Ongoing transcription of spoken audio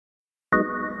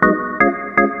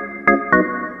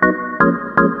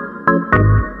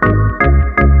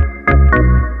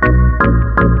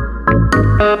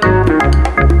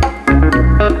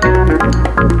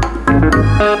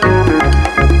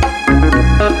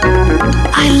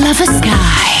I love a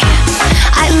sky.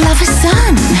 I love a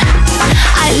sun.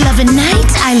 I love a night.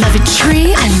 I love a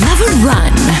tree. I love a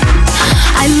run.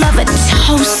 I love a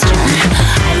toaster.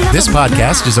 This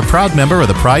podcast is a proud member of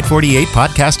the Pride 48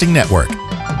 Podcasting Network.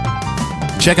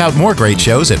 Check out more great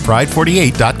shows at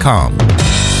pride48.com.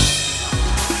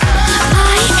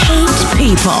 I hate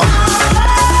people.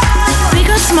 Big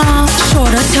or small,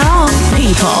 short or tall,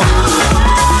 people.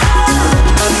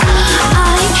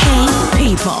 I hate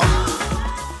people.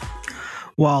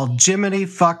 Well, Jiminy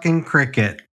fucking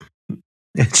cricket.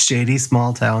 It's Shady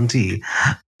Small Town Tea.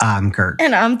 I'm Kurt.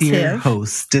 And I'm your Tiff.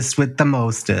 hostess with the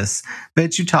mostest.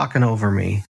 Bet you talking over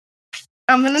me.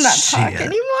 I'm gonna not talk Shit.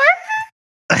 anymore.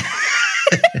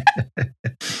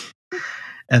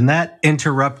 And that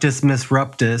interruptus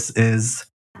misruptus is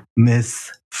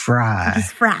Miss Fry.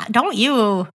 Miss Fry, don't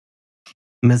you?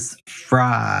 Miss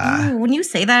Fry. Ooh, when you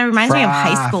say that, it reminds me of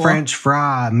high school. French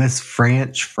fry. Miss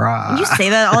French fry. When you say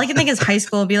that, all I can think is high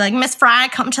school. Be like, Miss Fry,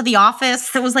 come to the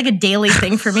office. It was like a daily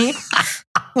thing for me.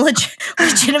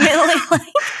 Legitimately, like,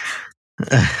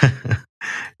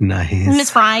 Nice.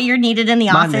 Miss Fry, you're needed in the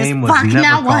My office. name was Fuck, never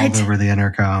now called what? over the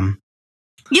intercom.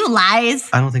 You lies.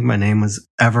 I don't think my name was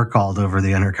ever called over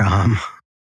the intercom.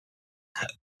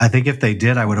 I think if they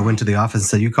did, I would have went to the office and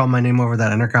said, "You call my name over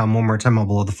that intercom one more time, I'll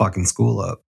blow the fucking school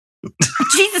up."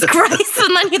 Jesus Christ.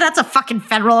 And then that's a fucking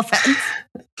federal offense.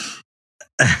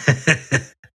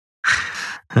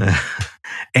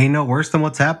 Ain't no worse than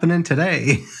what's happening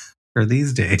today or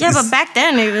these days. Yeah, but back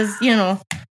then it was,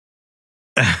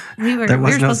 there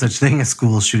was no such thing as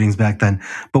school shootings back then.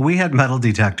 But we had metal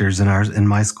detectors in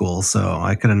my school, so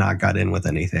I could have not got in with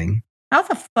anything. How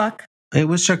the fuck? It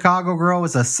was Chicago, girl. It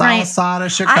was a south side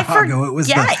of Chicago. It was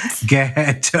the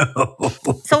ghetto.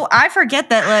 So I forget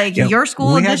that, your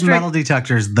school we district. had metal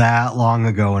detectors that long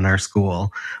ago in our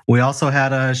school. We also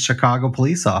had a Chicago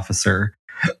police officer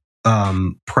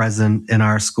present in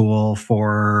our school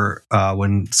for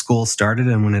when school started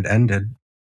and when it ended.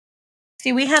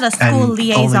 See, we had a school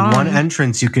liaison. Only one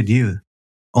entrance you could use.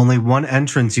 Only one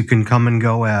entrance you can come and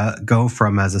go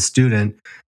from as a student.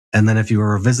 And then if you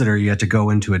were a visitor, you had to go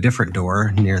into a different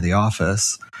door near the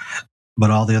office. But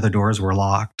all the other doors were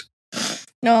locked.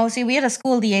 No, see, we had a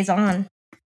school liaison.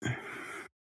 It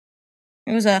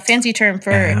was a fancy term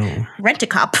for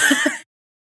rent-a-cop.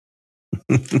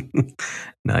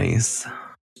 Nice.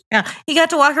 Yeah, he got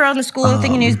to walk around the school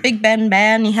thinking he was Big Ben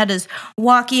Bad. He had his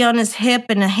walkie on his hip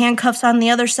and the handcuffs on the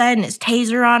other side and his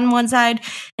taser on one side.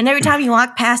 And every time you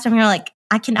walk past him, you're like,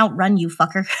 I can outrun you,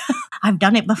 fucker. I've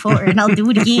done it before and I'll do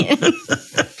it again.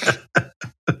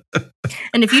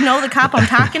 And if you know the cop I'm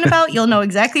talking about, you'll know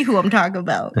exactly who I'm talking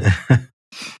about.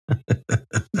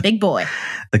 Big boy.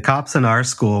 The cops in our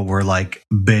school were like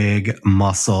big,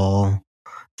 muscle,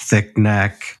 thick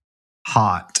neck,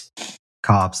 hot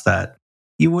cops that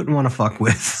you wouldn't want to fuck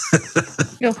with.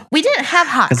 We didn't have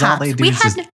hot cops. All they do we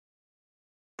had.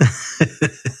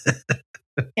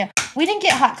 Yeah, we didn't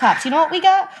get hot cops. You know what we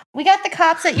got? We got the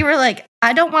cops that you were like,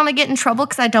 I don't want to get in trouble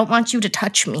because I don't want you to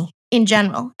touch me in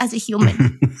general as a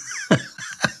human.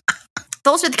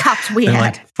 Those are the cops we They're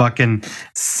had. like fucking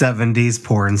 70s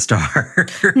porn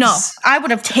stars. No, I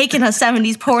would have taken a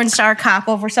 70s porn star cop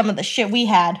over some of the shit we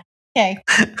had. Okay.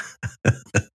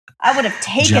 I would have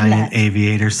taken giant that.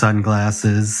 aviator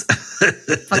sunglasses.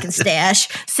 Fucking stash.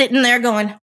 Sitting there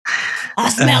going, I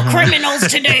smell criminals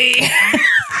today.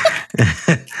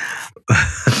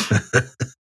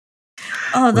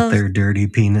 With their dirty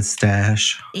penis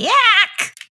stash. Yuck!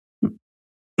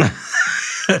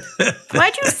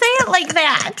 Why'd you say it like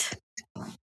that?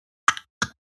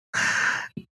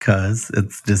 Because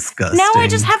it's disgusting. Now I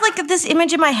just have this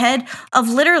image in my head of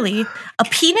literally a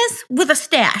penis with a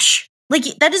stash.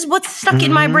 That is what's stuck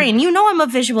in my brain. You know I'm a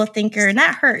visual thinker, and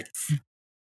that hurts.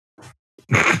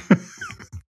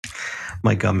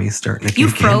 My gummy's starting to kick You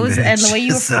froze, in, bitch, and the way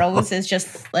you froze is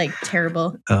just,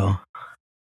 terrible. Oh.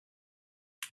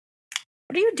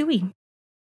 What are you doing?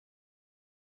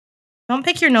 Don't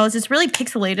pick your nose. It's really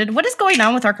pixelated. What is going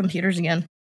on with our computers again?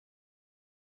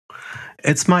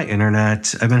 It's my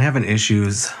internet. I've been having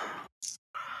issues.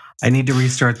 I need to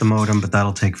restart the modem, but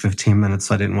that'll take 15 minutes,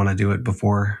 so I didn't want to do it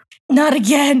before. Not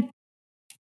again.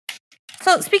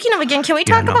 So, speaking of again, can we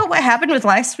talk about what happened with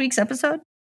last week's episode?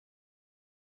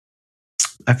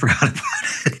 I forgot about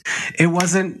it. It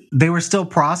wasn't, they were still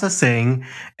processing,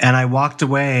 and I walked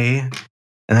away,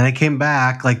 and then I came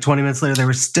back, 20 minutes later, they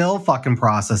were still fucking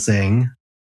processing.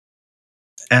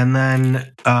 And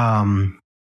then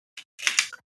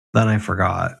I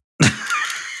forgot.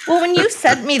 Well, when you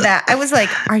sent me that, I was like,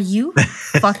 are you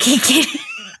fucking kidding?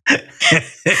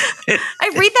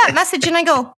 I read that message and I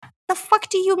go, The fuck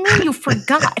do you mean you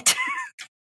forgot?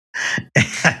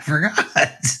 I forgot.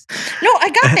 No, I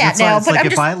got that now. It's but like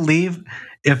I'm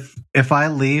if I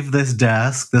leave this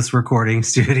desk, this recording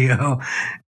studio,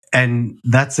 and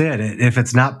that's it. If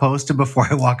it's not posted before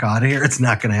I walk out of here, it's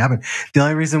not going to happen. The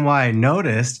only reason why I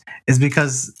noticed is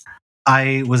because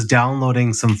I was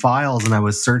downloading some files and I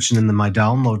was searching in my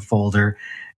download folder,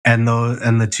 and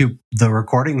the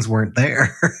recordings weren't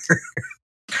there.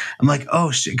 I'm like,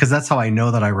 oh shit, because that's how I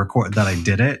know that I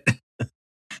did it.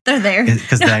 They're there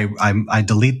because I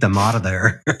delete them out of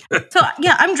there. So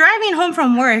yeah, I'm driving home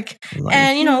from work,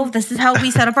 and this is how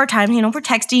we set up our time. We're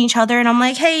texting each other, and I'm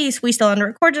like, "Hey, so we still on the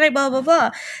record tonight?" Blah blah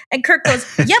blah. And Kirk goes,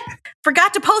 "Yep,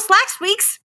 forgot to post last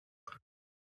week's."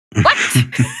 What?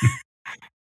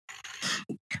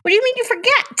 What do you mean you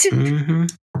forget? Mm-hmm.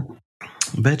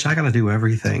 Bitch, I gotta do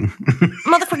everything.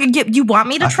 Motherfucker, you want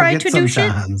me to try to do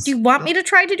shit? Do you want me to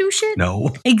try to do shit?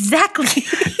 No. Exactly.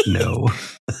 No.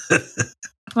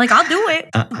 Like, I'll do it.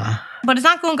 But it's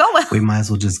not going to go well. We might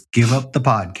as well just give up the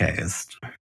podcast.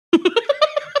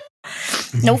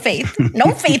 No faith.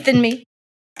 No faith in me.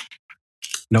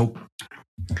 Nope.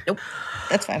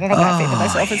 That's fine. I don't have faith in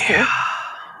myself. It's cool.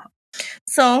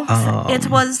 So, it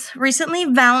was recently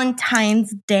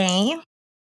Valentine's Day.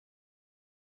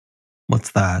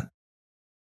 What's that?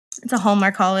 It's a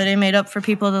Hallmark holiday made up for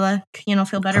people to,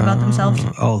 feel better about themselves.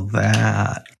 Oh,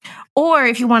 that. Or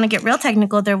if you want to get real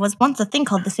technical, there was once a thing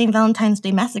called the St. Valentine's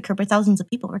Day Massacre where thousands of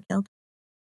people were killed.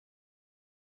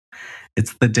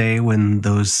 It's the day when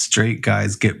those straight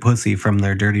guys get pussy from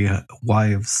their dirty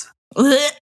wives.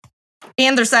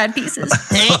 And their side pieces.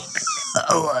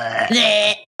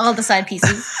 All the side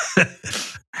pieces.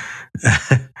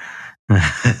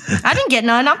 I didn't get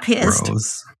none. I'm pissed.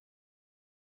 Gross.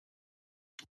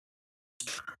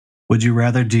 Would you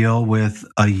rather deal with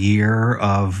a year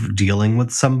of dealing with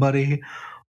somebody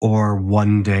or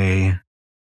one day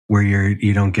where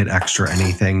you don't get extra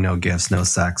anything, no gifts, no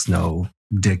sex, no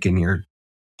dick in your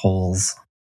holes?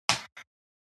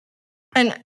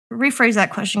 And rephrase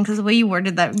that question because the way you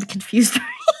worded that confused me.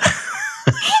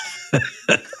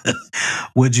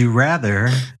 Would you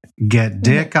rather get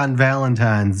dick on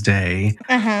Valentine's Day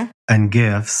and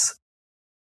gifts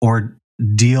or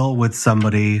deal with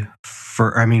somebody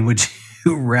would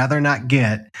you rather not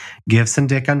get gifts and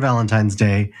dick on Valentine's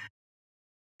Day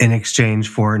in exchange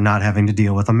for not having to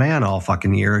deal with a man all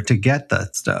fucking year to get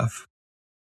that stuff?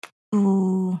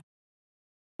 Ooh.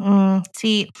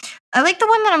 See, I like the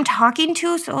one that I'm talking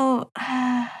to, so...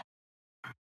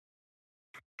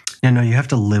 No, you have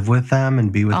to live with them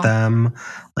and be with them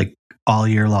like all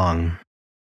year long.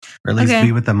 Or at least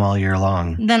be with them all year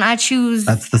long. Then I choose...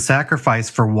 That's the sacrifice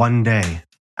for one day.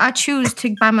 I choose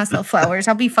to buy myself flowers.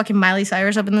 I'll be fucking Miley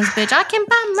Cyrus up in this bitch. I can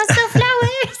buy myself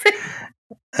flowers.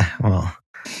 Well,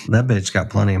 that bitch got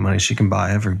plenty of money. She can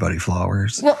buy everybody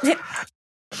flowers. Well,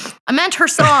 I meant her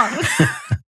song.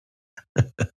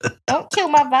 Don't kill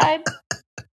my vibe.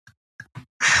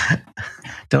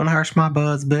 Don't harsh my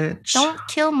buzz, bitch. Don't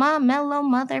kill my mellow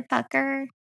motherfucker.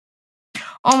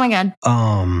 Oh my god.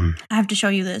 I have to show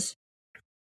you this.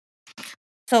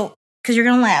 So, because you're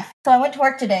gonna laugh. So I went to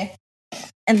work today.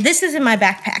 And this is in my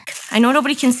backpack. I know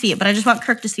nobody can see it, but I just want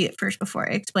Kirk to see it first before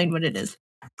I explain what it is.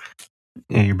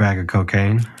 Yeah, your bag of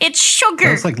cocaine? It's sugar.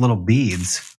 It looks like little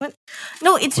beads. What?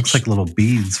 No, it looks like little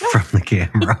beads from the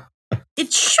camera.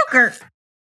 It's sugar.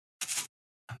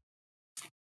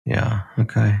 Yeah,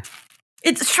 okay.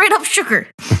 It's straight up sugar.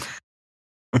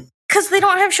 Because they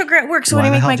don't have sugar at work, so when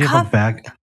I make my coffee...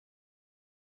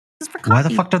 Why the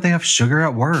fuck don't they have sugar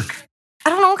at work? I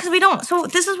don't know, because we don't. So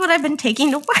this is what I've been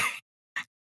taking to work.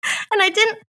 And I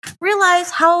didn't realize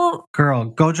how... Girl,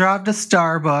 go drive to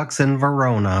Starbucks in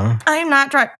Verona. I'm not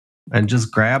driving. And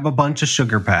just grab a bunch of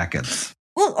sugar packets.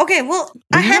 Well, okay, well...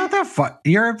 You're not that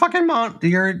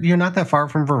far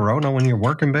from Verona when you're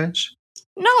working, bitch.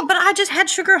 No, but I just had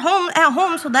sugar at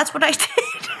home, so that's what I did.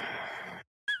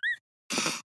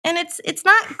 And it's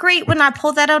not great when I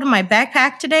pull that out of my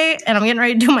backpack today and I'm getting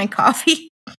ready to do my coffee.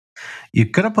 You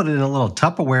could have put it in a little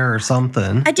Tupperware or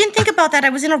something. I didn't think about that. I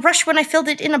was in a rush when I filled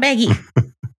it in a baggie.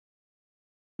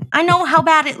 I know how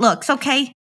bad it looks,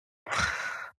 okay?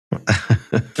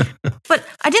 But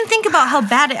I didn't think about how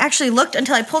bad it actually looked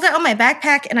until I pulled it out of my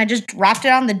backpack and I just dropped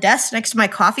it on the desk next to my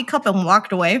coffee cup and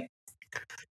walked away.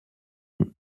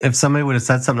 If somebody would have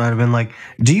said something, I'd have been like,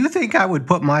 do you think I would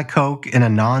put my Coke in a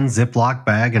non-Ziploc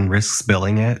bag and risk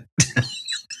spilling it?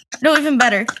 No, even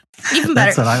better. Even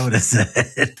better. That's what I would have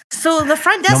said. So the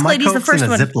front desk lady's the first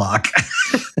one. Ziploc.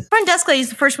 Front desk lady's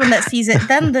the first one that sees it.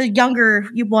 Then the younger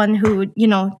one who,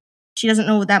 she doesn't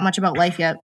know that much about life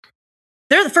yet.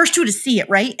 they're the first two to see it,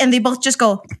 right? And they both just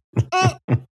go,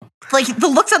 like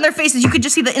the looks on their faces, you could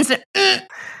just see the instant.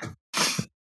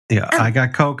 Yeah, I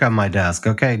got Coke on my desk.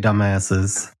 Okay,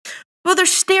 dumbasses. Well, they're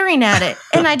staring at it.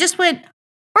 And I just went,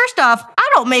 first off, I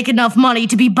don't make enough money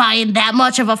to be buying that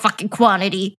much of a fucking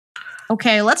quantity.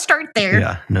 Okay, let's start there.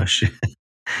 Yeah, no shit.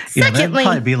 Yeah, that'd Secondly,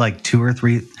 probably be like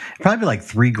probably like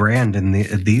 $3,000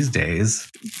 in these days.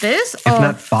 this, If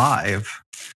not 5.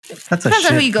 That's a depends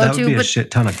on who you go that would to, be a but-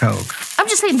 shit ton of Coke. I'm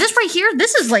just saying, this right here,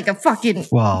 this is like a fucking,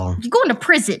 Well, you go into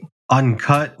prison.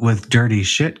 uncut with dirty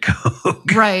shit Coke.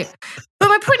 Right. But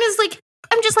my point is, like,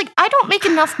 I'm just like, I don't make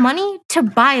enough money to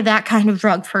buy that kind of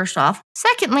drug, first off.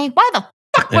 Secondly, why the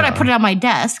fuck would I Yeah. put it on my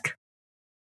desk?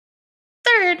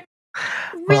 Third,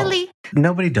 really?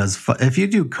 Nobody does. If you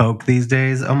do Coke these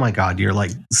days, oh my God, you're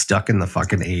like stuck in the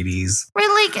fucking 80s.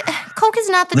 Really? Like, Coke is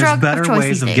not the There's drug of better choice ways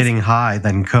these of days. getting high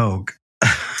than Coke.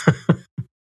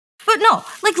 But no,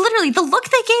 like literally, the look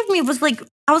they gave me was like,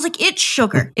 I was like, it's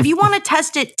sugar. If you want to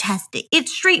test it, test it.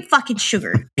 It's straight fucking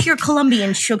sugar. Pure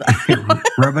Colombian sugar.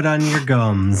 Rub it on your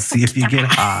gums. See if you get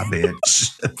high,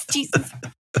 bitch. Jesus.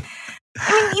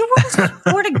 I mean, you want to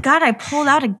swear to God, I pulled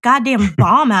out a goddamn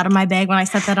bomb out of my bag when I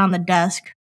set that on the desk.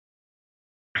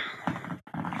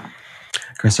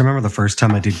 Chris, I remember the first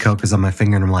time I did Coke was on my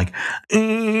finger and I'm like,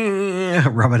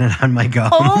 rubbing it on my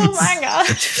gums. Oh my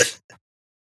gosh.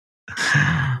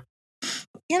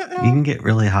 You You know, can get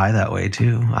really high that way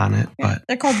too on it, but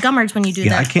they're called gummers when you do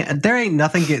yeah, I that. can't. There ain't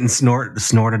nothing getting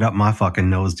snorted up my fucking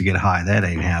nose to get high. That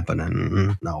ain't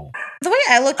happening. No, The way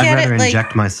I look I'd at rather it, like,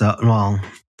 inject myself. Well,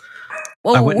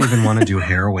 whoa. I wouldn't even want to do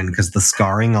heroin because the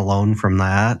scarring alone from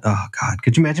that. Oh God,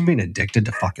 could you imagine being addicted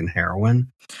to fucking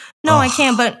heroin? No, I Ugh.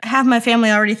 can't, but half my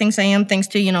family already thinks I am, thanks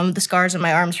to, you know, the scars on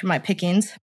my arms from my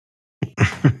pickings.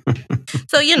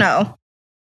 So, you know.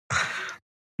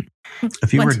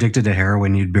 If you were Once- addicted to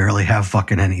heroin, you'd barely have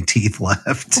fucking any teeth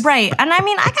left. Right. And I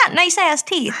mean, I got nice ass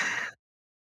teeth.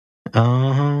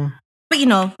 Uh-huh. But, you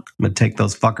know, I'm gonna take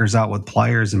those fuckers out with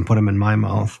pliers and put them in my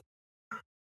mouth.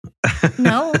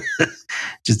 no.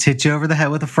 Just hit you over the head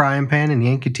with a frying pan and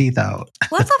yank your teeth out.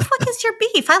 What the fuck is your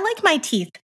beef? I like my teeth.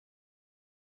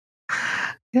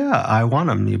 Yeah, I want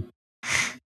them, you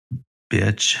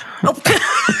bitch. Oh.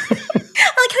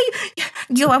 I like how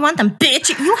you, I want them,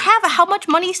 bitch. You have how much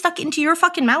money stuck into your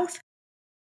fucking mouth?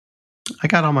 I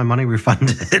got all my money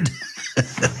refunded.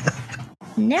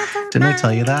 Never. Didn't I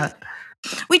tell you that?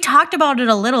 We talked about it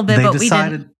a little bit, but we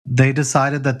didn't. They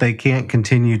decided that they can't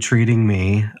continue treating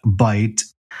me bite.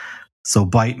 So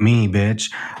bite me,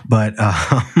 bitch. But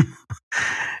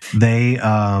they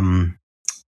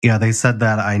they said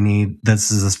that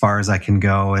this is as far as I can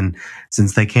go, and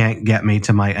since they can't get me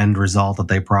to my end result that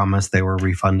they promised, they were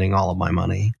refunding all of my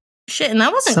money. Shit, and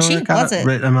that wasn't So cheap, was it?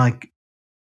 I'm like,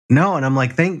 no, and I'm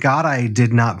like, thank God I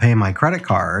did not pay my credit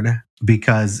card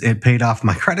because it paid off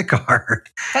my credit card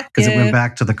Fuck because it went it.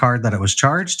 back to the card that it was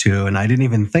charged to, and I didn't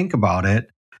even think about it.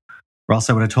 Or else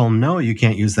I would have told them, no, you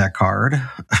can't use that card.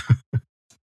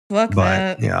 Fuck But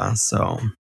that. yeah, so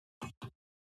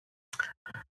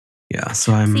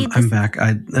I'm See, I'm back.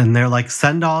 And they're like,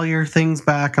 send all your things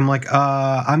back. I'm like,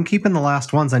 I'm keeping the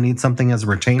last ones. I need something as a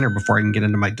retainer before I can get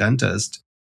into my dentist.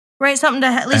 Right, something to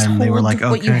at least And hold they were like,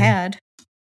 what you okay. had.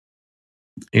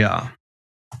 Yeah.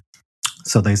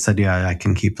 So they said, yeah, I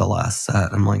can keep the last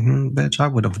set. I'm like, bitch, I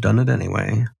would have done it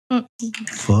anyway. Mm.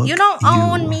 Fuck You don't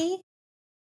own me.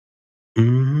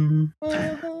 hmm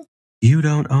Mhm. You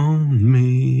don't own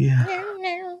me.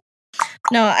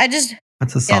 No, I just,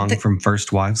 That's a Yeah, song from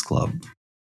First Wives Club.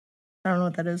 I don't know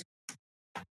what that is.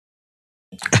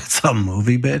 It's a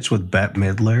movie, bitch, with Bette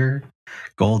Midler,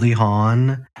 Goldie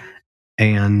Hawn,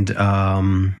 and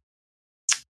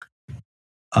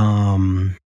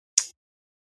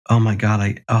oh my God, I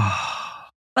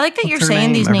like that What's you're her saying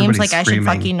name? these names Everybody's like I should screaming.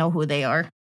 fucking know who they are.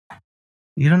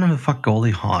 you don't know who the fuck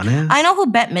Goldie Hawn is? I know who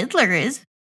Bette Midler is.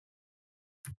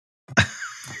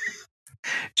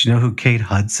 Do you know who Kate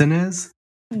Hudson is?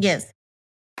 Yes.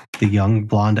 The young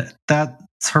blonde.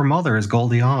 That's her mother is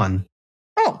Goldie Hawn.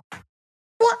 Oh.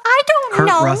 Well, I don't Kurt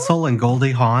know. Russell and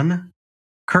Goldie Hawn.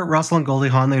 Kurt Russell and Goldie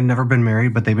Hawn, they've never been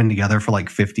married, but they've been together for like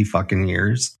 50 fucking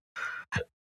years.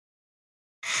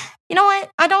 You know what?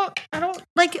 I don't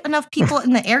like enough people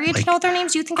in the area to Like, know their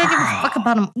names. You think I give a fuck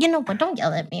about them? You know what? Don't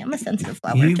yell at me. I'm a sensitive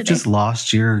flower You've today. just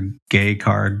lost your gay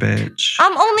card, bitch.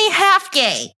 I'm only half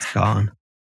gay. It's gone.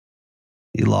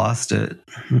 You lost it.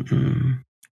 Mm-mm.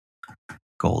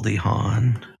 Goldie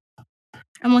Hawn.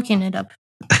 I'm looking it up.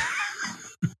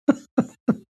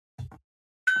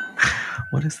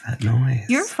 What is that noise?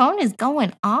 Your phone is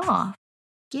going off.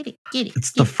 Get it.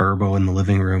 It's the Furbo in the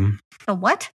living room. The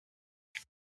what?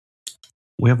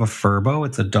 We have a Furbo.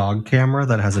 It's a dog camera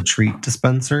that has a treat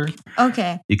dispenser.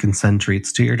 Okay. You can send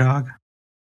treats to your dog.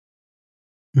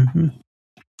 Mm-hmm.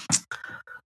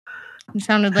 It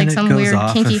sounded like some weird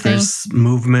kinky if thing. There's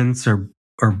movements or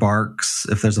barks.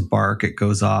 If there's a bark, it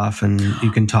goes off, and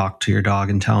you can talk to your dog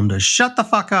and tell him to shut the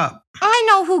fuck up. I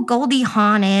know who Goldie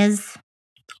Hawn is.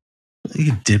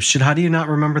 You dipshit. How do you not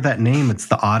remember that name? It's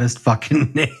the oddest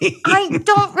fucking name. I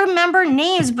don't remember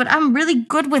names, but I'm really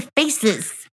good with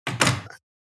faces.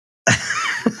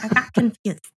 I got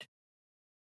confused.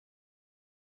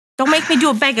 Don't make me do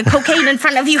a bag of cocaine in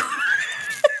front of you.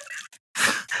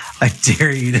 I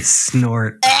dare you to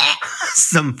snort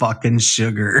some fucking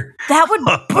sugar. That would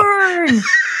burn.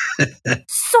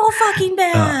 So fucking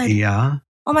bad. Yeah.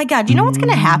 Oh my God. Do you know what's going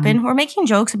to happen? We're making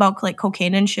jokes about like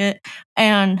cocaine and shit.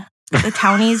 And the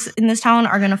townies in this town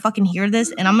are going to fucking hear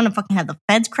this. And I'm going to fucking have the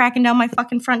feds cracking down my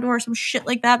fucking front door or some shit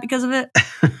like that because of it.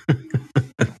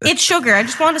 It's sugar. I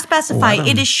just want to specify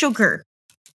it is sugar.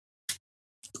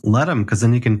 Let them, because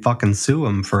then you can fucking sue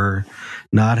them for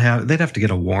not have. They'd have to get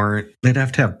a warrant. They'd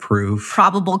have to have proof.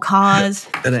 Probable cause.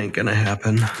 It ain't gonna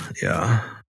happen. Yeah.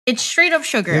 It's straight up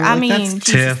sugar. Like, I mean,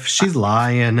 that's Tiff. She's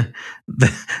lying.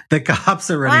 The cops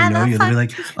already know you. They'll be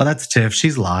like, "Oh, that's Tiff.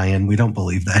 She's lying. We don't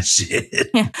believe that shit."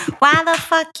 Yeah. Why the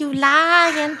fuck you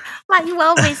lying? Why you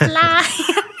always lying?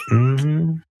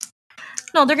 Mm-hmm.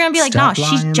 No, they're gonna be like, Stop no,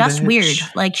 she's lying, just bitch. weird.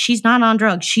 Like she's not on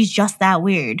drugs. She's just that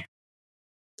weird.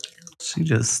 She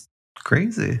just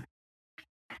crazy.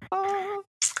 Oh.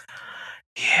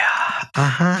 Yeah.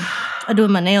 Uh-huh. I'm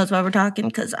doing my nails while we're talking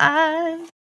because I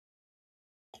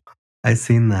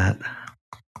seen that.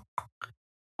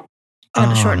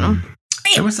 gotta shorten them.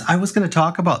 I was going to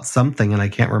talk about something and I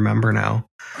can't remember now.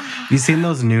 You seen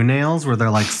those new nails where they're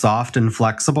like soft and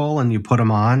flexible and you put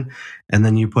them on and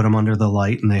then you put them under the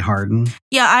light and they harden?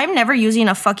 Yeah, I'm never using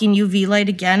a fucking UV light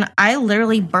again. I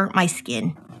literally burnt my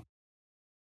skin.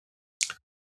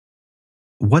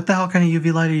 What the hell kind of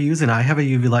UV light are you using? I have a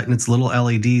UV light and it's little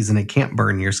LEDs and it can't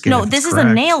burn your skin. No, this is a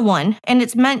nail one and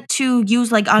it's meant to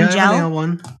use like on I gel. have a nail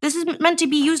one. This is meant to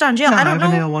be used on gel. Yeah, I don't know. I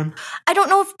have a nail one. I don't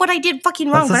know if what I did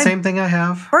fucking wrong. That's the but same thing I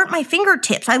have. burnt my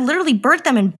fingertips. I literally burnt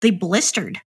them and they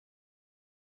blistered.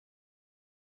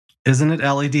 Isn't it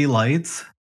LED lights?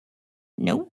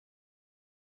 Nope.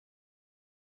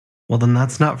 Well, then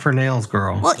that's not for nails,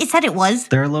 girl. Well, it said it was.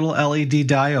 They're little LED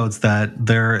diodes that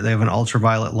they have an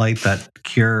ultraviolet light that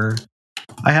cure.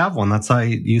 I have one. That's how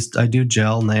I do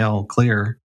gel nail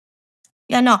clear.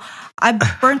 Yeah, no. I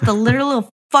burnt the literal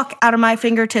fuck out of my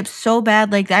fingertips so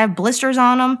bad. Like I have blisters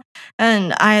on them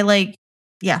and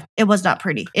it was not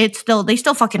pretty. They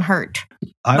still fucking hurt.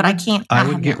 I can't. I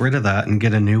would get rid of that and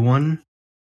get a new one.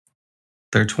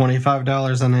 They're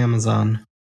 $25 on Amazon.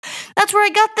 That's where I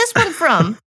got this one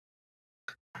from.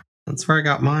 That's where I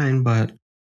got mine, but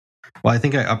I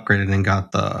think I upgraded and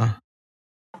got the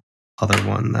other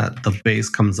one that the base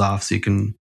comes off so you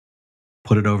can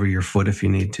put it over your foot if you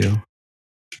need to.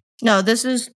 No, this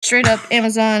is straight up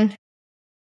Amazon.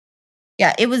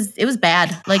 Yeah, it was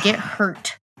bad. Like it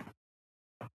hurt.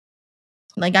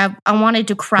 Like I wanted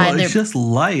to cry. Well, it's just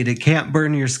light. It can't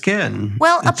burn your skin.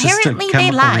 Well, it's apparently just a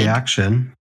they lied.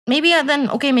 reaction. Maybe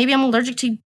maybe I'm allergic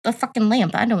to the fucking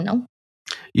lamp. I don't know.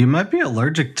 You might be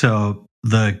allergic to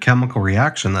the chemical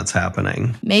reaction that's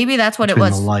happening. Maybe that's what it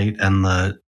was. The light and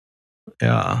the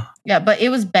Yeah, but it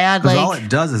was bad. Because like all it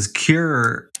does is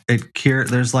cure. It cure.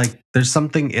 There's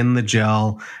something in the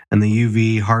gel, and the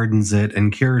UV hardens it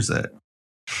and cures it.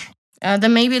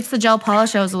 Then maybe it's the gel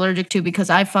polish I was allergic to because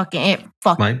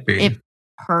Might be. It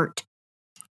hurt.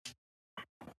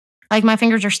 Like my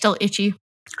fingers are still itchy.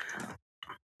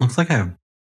 Looks like I have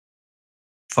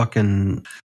fucking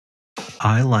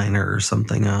eyeliner or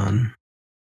something on.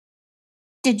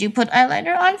 Did you put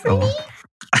eyeliner on for me?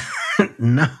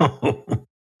 No.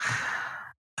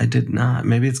 I did not.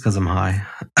 Maybe it's because I'm high.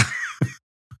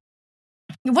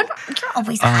 You're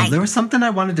always high. There was something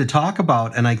I wanted to talk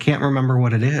about, and I can't remember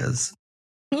what it is.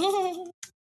 Damn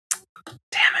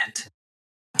it.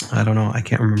 I don't know. I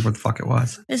can't remember what the fuck it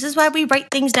was. This is why we write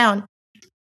things down.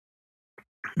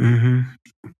 Mm-hmm.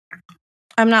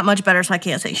 I'm not much better, so I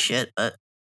can't say shit, but...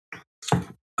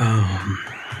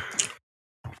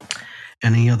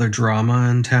 Any other drama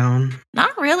in town?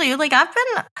 Not really. Like, I've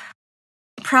been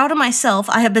proud of myself.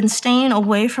 I have been staying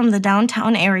away from the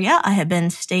downtown area. I have been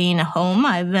staying home.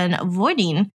 I've been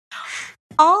avoiding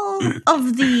all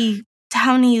of the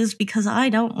townies because I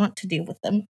don't want to deal with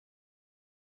them.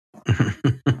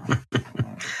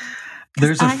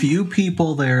 There's a few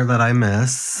people there that I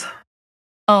miss.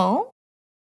 Oh?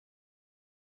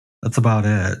 That's about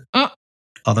it.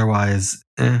 Otherwise,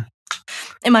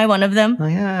 Am I one of them? Oh,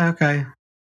 yeah, okay.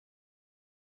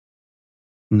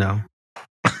 No.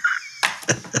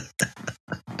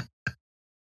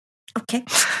 Okay.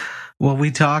 Well,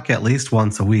 we talk at least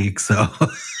once a week, so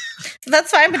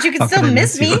That's fine, but you can how still could I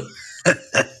miss me. you?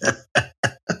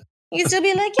 You can still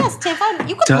be like, yes, Tiff,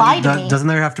 you could lie to me. Doesn't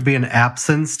there have to be an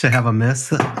absence to have a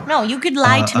miss? No, you could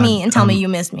lie to me and tell me you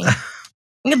miss me.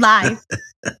 You could lie.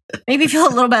 Maybe feel a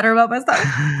little better about myself.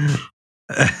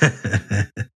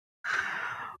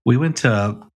 We went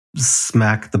to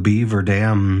Smack the Beaver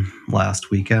Dam last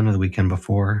weekend or the weekend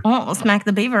before. Oh, Smack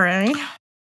the Beaver, eh?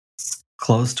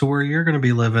 Close to where you're going to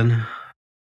be living.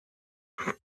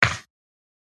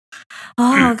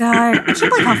 Oh, God. I can't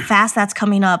believe how fast that's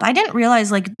coming up. I didn't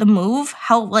realize, like, the move,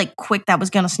 how, like, quick that was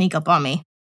going to sneak up on me.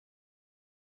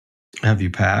 Have you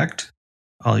packed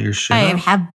all your shit?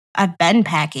 I've been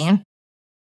packing.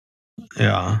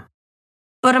 Yeah.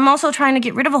 But I'm also trying to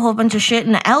get rid of a whole bunch of shit,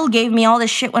 and Elle gave me all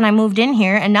this shit when I moved in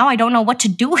here, and now I don't know what to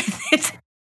do with it.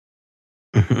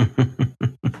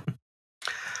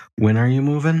 When are you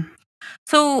moving?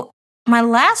 So my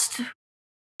last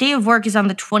day of work is on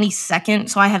the 22nd,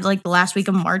 so I have like the last week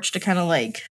of March to kind of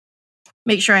like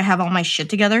make sure I have all my shit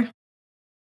together.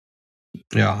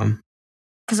 Yeah.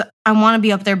 Because I want to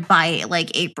be up there by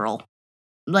like April,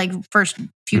 like first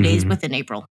few days within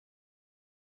April.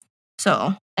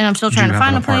 So, and I'm still trying to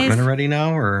find a place. Do you have an apartment already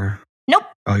now, or? Nope.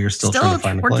 Oh, you're still trying to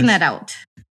find a place? Working that out.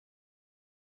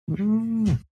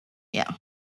 Yeah.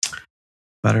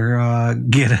 Better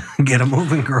get a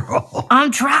moving, girl.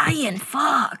 I'm trying.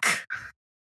 Fuck.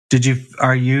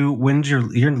 When's your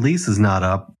lease is not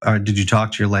up? Or did you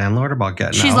talk to your landlord about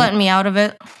getting out? She's letting me out of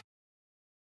it.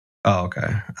 Oh, okay.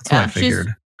 That's what I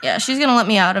figured. She's going to let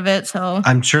me out of it, so.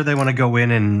 I'm sure they want to go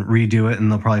in and redo it,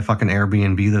 and they'll probably fucking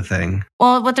Airbnb the thing.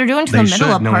 Well, what they're doing to the middle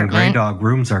apartment. Knowing Grey Dog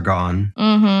rooms are gone.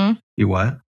 Mm-hmm. You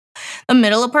what? The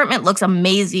middle apartment looks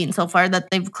amazing so far that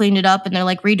they've cleaned it up, and they're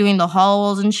like redoing the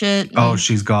halls and shit. And oh,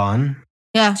 she's gone?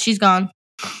 Yeah, she's gone.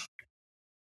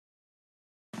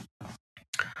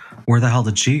 Where the hell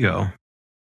did she go?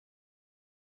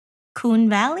 Coon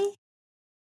Valley?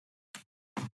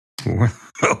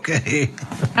 Okay.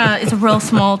 It's a real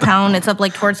small town. It's up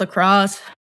like towards La Crosse.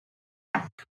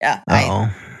 Yeah.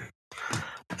 I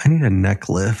need a neck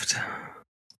lift.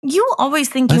 You always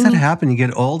think Why does that happen? You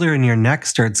get older and your neck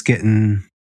starts getting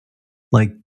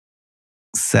like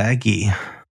saggy.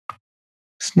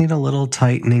 Just need a little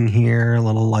tightening here, a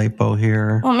little lipo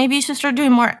here. Well, maybe you should start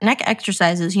doing more neck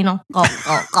exercises, you know. Gulp,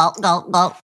 gulp, gulp, gulp,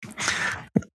 gulp.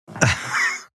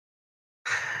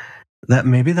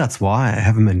 Maybe that's why I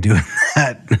haven't been doing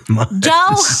that much.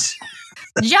 Joe!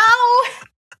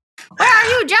 Where are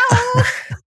you, Joe?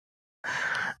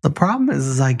 The problem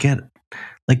is I get,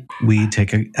 like, we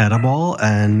take an edible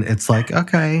and it's like,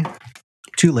 okay,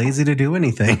 too lazy to do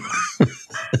anything.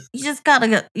 You just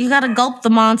gotta gulp the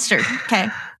monster, okay?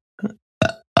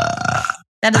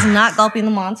 That is not gulping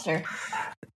the monster.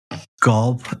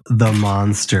 Gulp the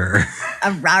monster.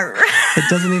 It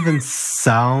doesn't even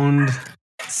sound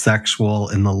sexual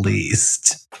in the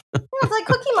least. Yeah, it's like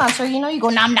Cookie Monster, you know, you go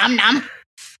nom nom nom.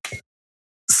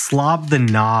 Slob the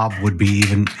knob would be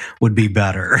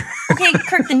better. Okay,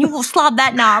 Kirk, then you will slob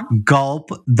that knob.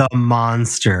 Gulp the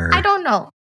monster. I don't know.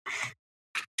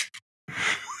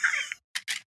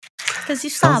 Because you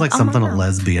slob. Sounds like something a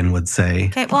lesbian would say.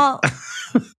 Okay, well,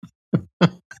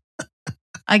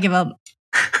 I give up.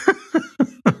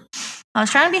 I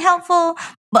was trying to be helpful,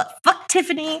 but fuck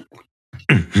Tiffany.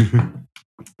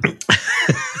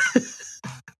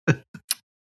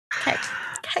 Okay.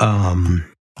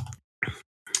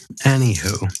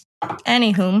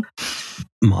 Anywho.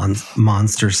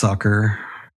 Monster sucker.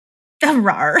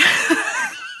 Rar.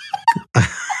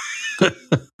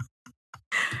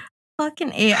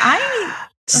 Fucking AI.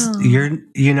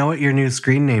 You know what your new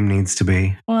screen name needs to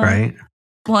be, right?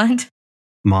 What?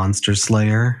 Monster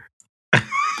Slayer.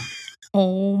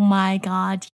 Oh my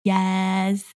God,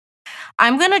 yes.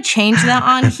 I'm going to change that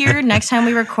on here. Next time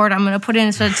we record, I'm going to put in,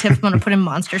 instead of Tiff, I'm going to put in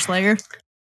Monster Slayer.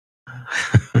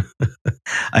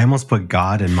 I almost put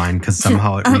God in mine because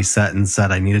somehow it reset and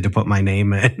said I needed to put my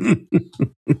name in.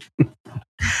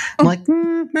 I'm like,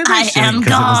 maybe I should, because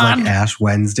it was like Ash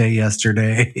Wednesday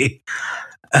yesterday.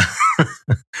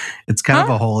 It's kind of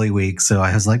a holy week, so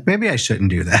I was like, maybe I shouldn't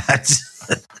do that.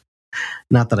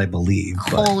 Not that I believe,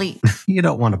 but you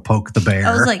don't want to poke the bear.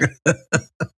 I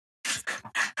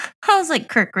was like,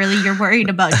 Kirk, really? You're worried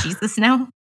about Jesus now?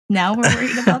 Now we're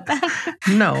worried about that?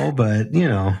 No, but, you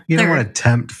don't want to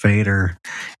tempt fate or,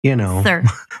 Sir,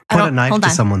 put a knife to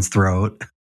someone's throat.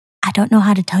 I don't know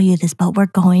how to tell you this, but we're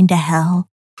going to hell.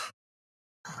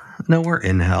 No, we're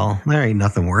in hell. There ain't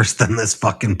nothing worse than this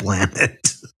fucking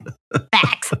planet.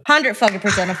 Facts.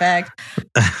 100% a fact.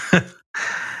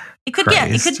 It could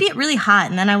get really hot,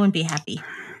 and then I wouldn't be happy.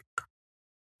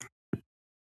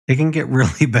 It can get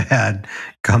really bad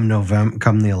come November,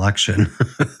 come the election.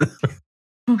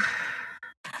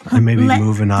 I may be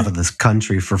moving out of this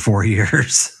country for 4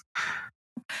 years.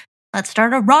 Let's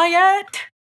start a riot.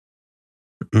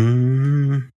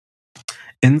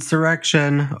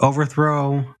 Insurrection,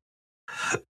 overthrow.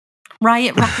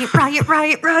 Riot.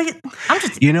 I'm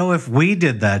just. You know, if we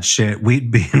did that shit,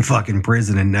 we'd be in fucking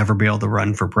prison and never be able to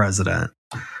run for president.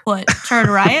 What? Start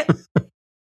a riot?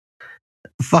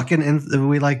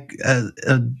 We like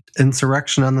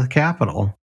insurrection on the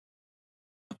Capitol.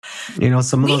 You know,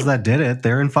 some of those that did it,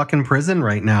 they're in fucking prison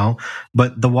right now.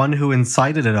 But the one who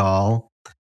incited it all,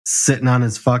 sitting on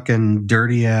his fucking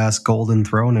dirty ass golden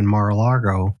throne in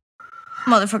Mar-a-Lago.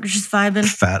 Motherfucker's just vibing.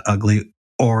 Fat, ugly,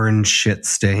 orange shit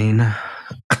stain.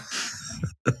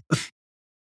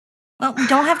 Well, we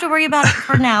don't have to worry about it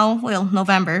for now. Well,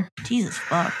 November. Jesus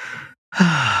fuck.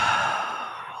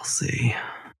 We'll see.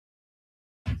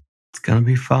 It's gonna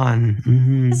be fun.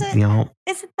 Mm-hmm. Is it? You know,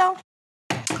 Is it though?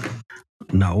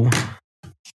 No.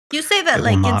 You say that it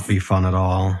like will not be fun at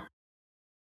all.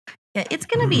 Yeah, it's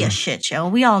gonna be a shit show.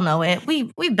 We all know it.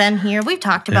 We've been here. We've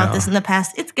talked about this in the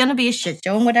past. It's gonna be a shit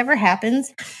show, and whatever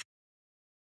happens,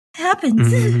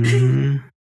 happens. Mm-hmm.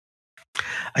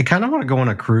 I kind of want to go on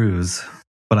a cruise,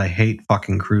 but I hate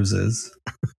fucking cruises.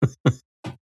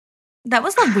 That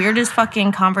was the weirdest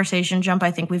fucking conversation jump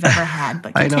I think we've ever had.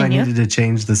 But continue. I know I needed to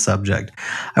change the subject.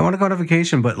 I want to go on a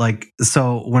vacation, but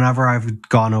so whenever I've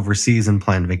gone overseas and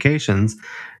planned vacations,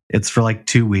 it's for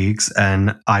 2 weeks,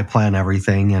 and I plan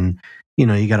everything, and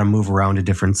you got to move around to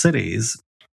different cities.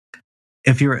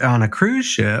 If you're on a cruise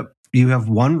ship, you have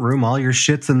one room, all your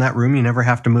shit's in that room. You never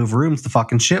have to move rooms. The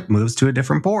fucking ship moves to a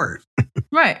different port.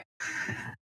 Right.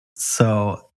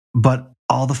 So, but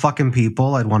all the fucking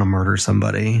people, I'd want to murder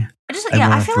somebody. I'd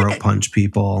want to throat punch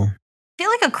people. I feel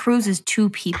like a cruise is too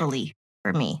people-y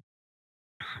for me.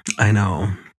 I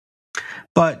know.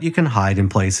 But you can hide in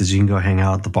places. You can go hang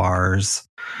out at the bars,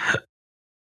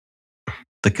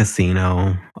 the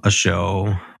casino, a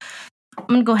show. I'm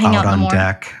going to go hang out in the morgue.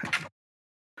 Deck.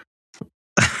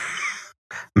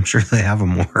 I'm sure they have a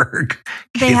morgue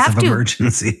in case of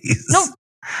emergencies. No,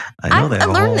 I know they have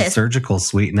a whole surgical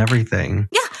suite and everything.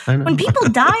 Yeah, when people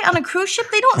die on a cruise ship,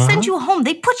 they don't send you home.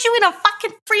 They put you in a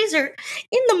fucking freezer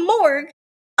in the morgue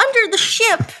under the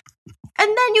ship, and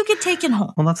then you get taken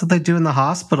home. Well, that's what they do in the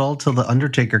hospital till the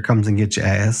undertaker comes and gets your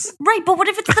ass. Right, but what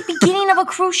if it's the beginning of a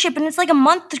cruise ship and it's like a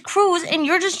month cruise and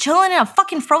you're just chilling in a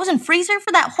fucking frozen freezer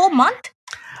for that whole month?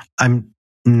 I'm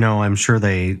sure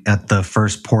at the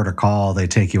first port of call, they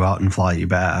take you out and fly you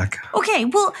back. Okay,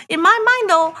 well, in my mind,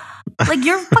 though,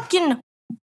 you're fucking,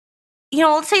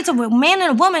 let's say it's a man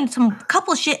and a woman, some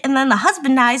couple shit, and then the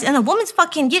husband dies, and the woman's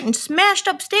fucking getting smashed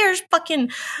upstairs, fucking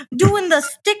doing the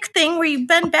stick thing where you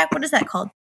bend back. What is that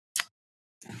called?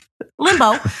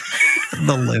 Limbo.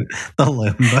 The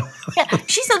limbo. Yeah,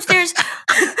 she's upstairs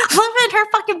living her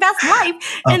fucking best life,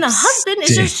 and the husband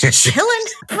is just chilling,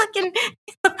 fucking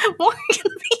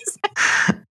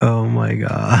Oh my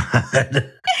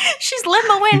god. She's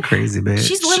limboing. You crazy bitch.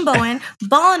 She's limboing,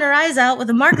 bawling her eyes out with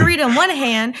a margarita in one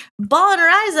hand, bawling her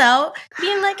eyes out,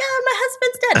 being like, "Oh, my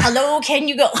husband's dead. Hello, can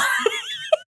you go?"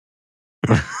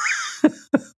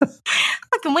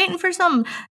 Fucking waiting for some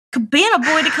cabana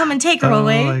boy to come and take her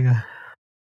away. My god.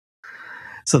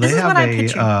 So they have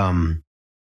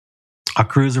a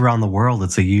cruise around the world.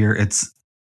 It's a year. It's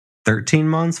 13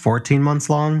 months, 14 months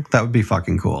long. That would be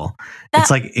fucking cool.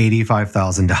 It's like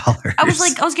 $85,000. I was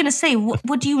going to say,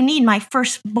 what do you need? My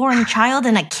firstborn child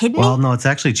and a kidney? Well, no, it's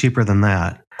actually cheaper than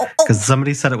that. Because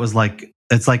somebody said it's like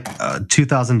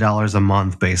 $2,000 a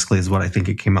month, basically, is what I think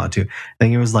it came out to. I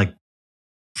think it was like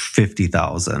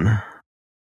 $50,000.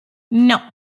 No.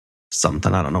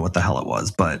 Something. I don't know what the hell it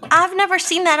was, but I've never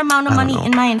seen that amount of money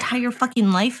in my entire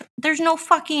fucking life. There's no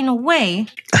fucking way.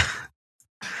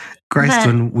 Christ,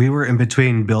 when we were in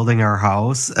between building our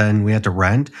house and we had to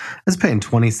rent, I was paying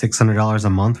 $2,600 a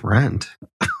month rent.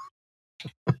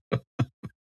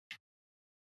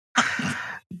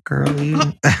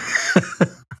 Girlie.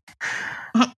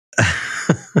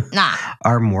 Nah.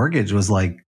 Our mortgage was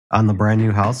on the brand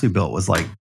new house we built was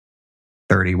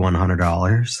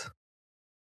 $3,100.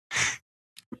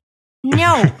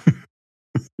 No.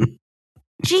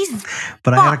 Jesus.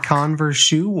 But I got a Converse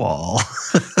shoe wall.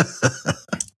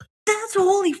 That's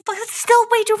holy fuck. That's still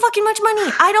way too fucking much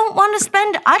money. I don't want to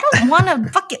spend. I don't want to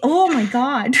fucking. Oh my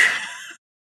god.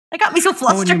 That got me so Well,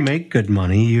 when flustered. you make good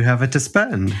money, you have it to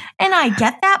spend. And I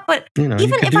get that, but You even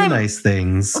can if do I'm nice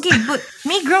things. okay, but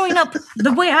me growing up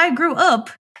the way I grew up,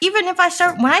 even if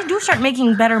when I do start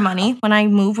making better money, when I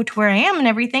move to where I am and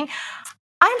everything,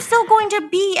 I'm still going to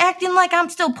be acting like I'm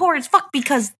still poor as fuck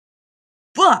because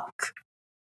fuck.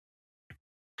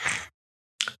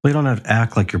 Well, you don't have to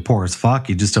act like you're poor as fuck.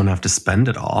 You just don't have to spend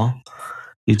it all.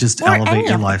 You just Or elevate any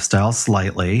your of it. lifestyle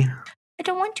slightly. I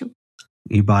don't want to.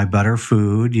 You buy better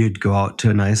food. You'd go out to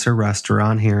a nicer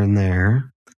restaurant here and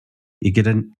there. You get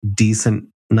a decent,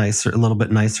 a little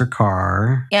bit nicer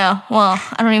car. Yeah, well,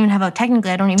 I don't even have a Type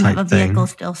vehicle thing.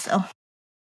 still, so.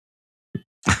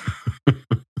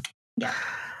 Yeah.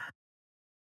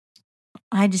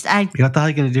 What the hell are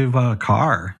you going to do about a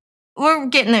car? We're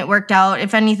getting it worked out.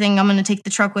 If anything, I'm going to take the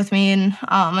truck with me and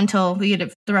until we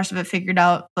get the rest of it figured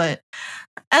out. But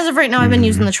as of right now, I've been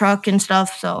using the truck and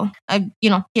stuff. So being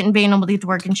able to get to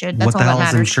work and shit. That's What all the that hell is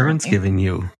matters. insurance currently. giving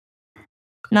you?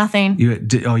 Nothing. You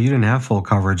didn't have full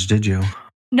coverage, did you?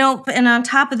 Nope. And on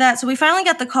top of that, so we finally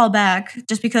got the call back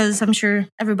just because I'm sure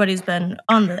everybody's been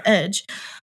on the edge.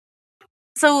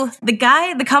 So the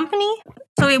company,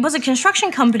 so it was a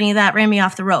construction company that ran me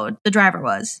off the road. The driver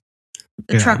was.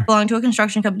 The truck belonged to a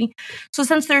construction company. So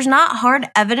since there's not hard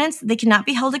evidence, they cannot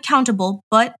be held accountable,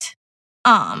 but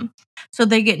so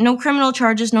they get no criminal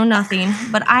charges, no nothing.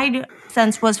 But I,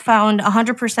 since was found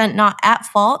 100% not at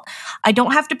fault, I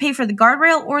don't have to pay for the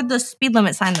guardrail or the speed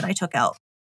limit sign that I took out.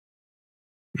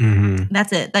 Mm-hmm.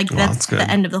 That's it. That's the good.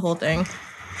 end of the whole thing.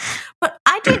 But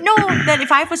I didn't know that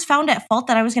if I was found at fault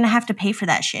that I was going to have to pay for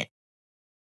that shit.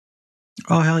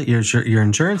 Oh, hell, your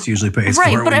insurance usually pays for it.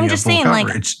 Right, but when I'm you just have full saying,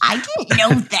 coverage. I didn't know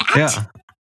that. Yeah.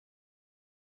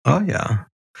 Oh, yeah.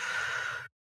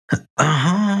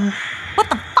 Uh-huh. What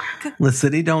the fuck? The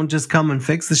city don't just come and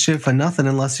fix the shit for nothing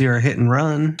unless you're a hit and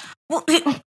run. Well,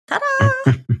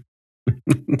 ta-da!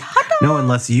 No,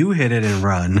 unless you hit it and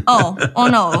run. Oh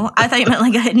no. I thought you meant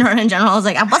like a hit and run in general. I was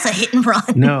like, I was a hit and run.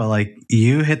 No, like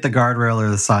you hit the guardrail or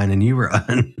the sign and you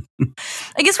run.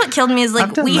 I guess what killed me is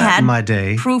I've done we that had in my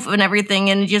day. proof and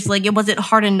everything, and just it wasn't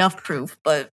hard enough proof,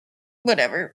 but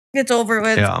whatever. It's over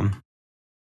with. Yeah.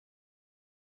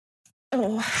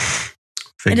 Oh,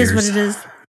 Figures. it is what it is.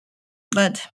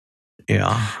 But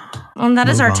Yeah. well, that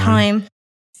is Move our on. time.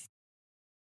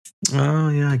 Oh,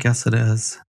 yeah, I guess it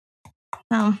is.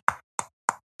 Well,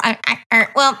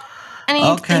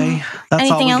 anything, Okay,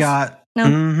 that's all anything we else? got. No.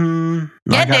 Mm-hmm.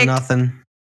 I Get got dicked. nothing.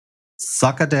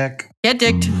 Suck a dick. Get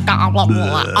dicked. Oh my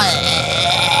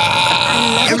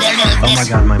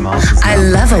god, my mouse is I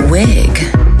down. love a wig.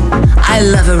 I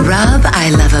love a rub. I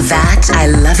love a vat. I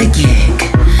love a gig.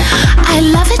 I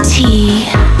love a tea.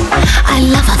 I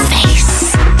love a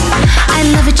face. I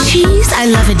love a cheese. I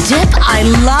love a dip. I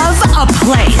love a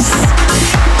place.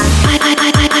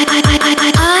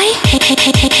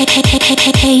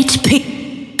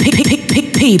 I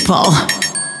hate people.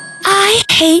 I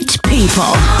hate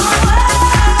people.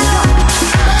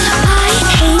 I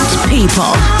hate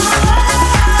people.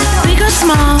 Big or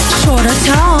small, short or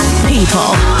tall,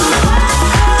 people.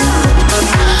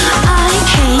 I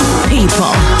hate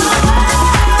people.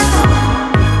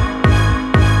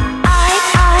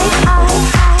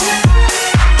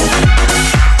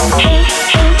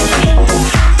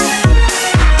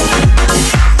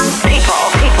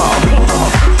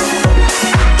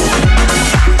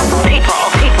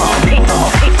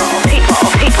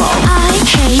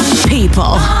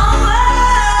 People.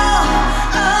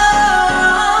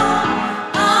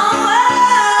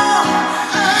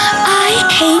 I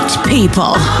hate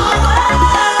people.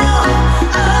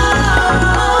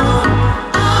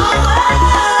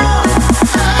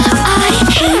 I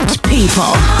hate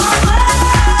people.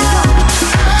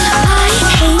 I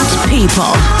hate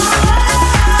people.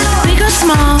 Big or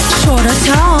small, short or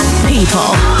tall,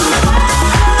 people.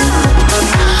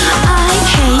 I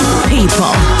hate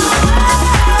people.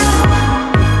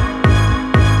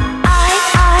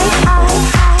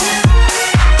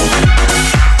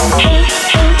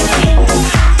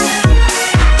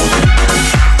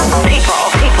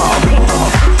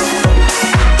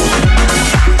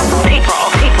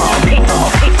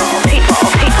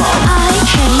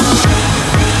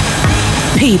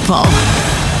 People.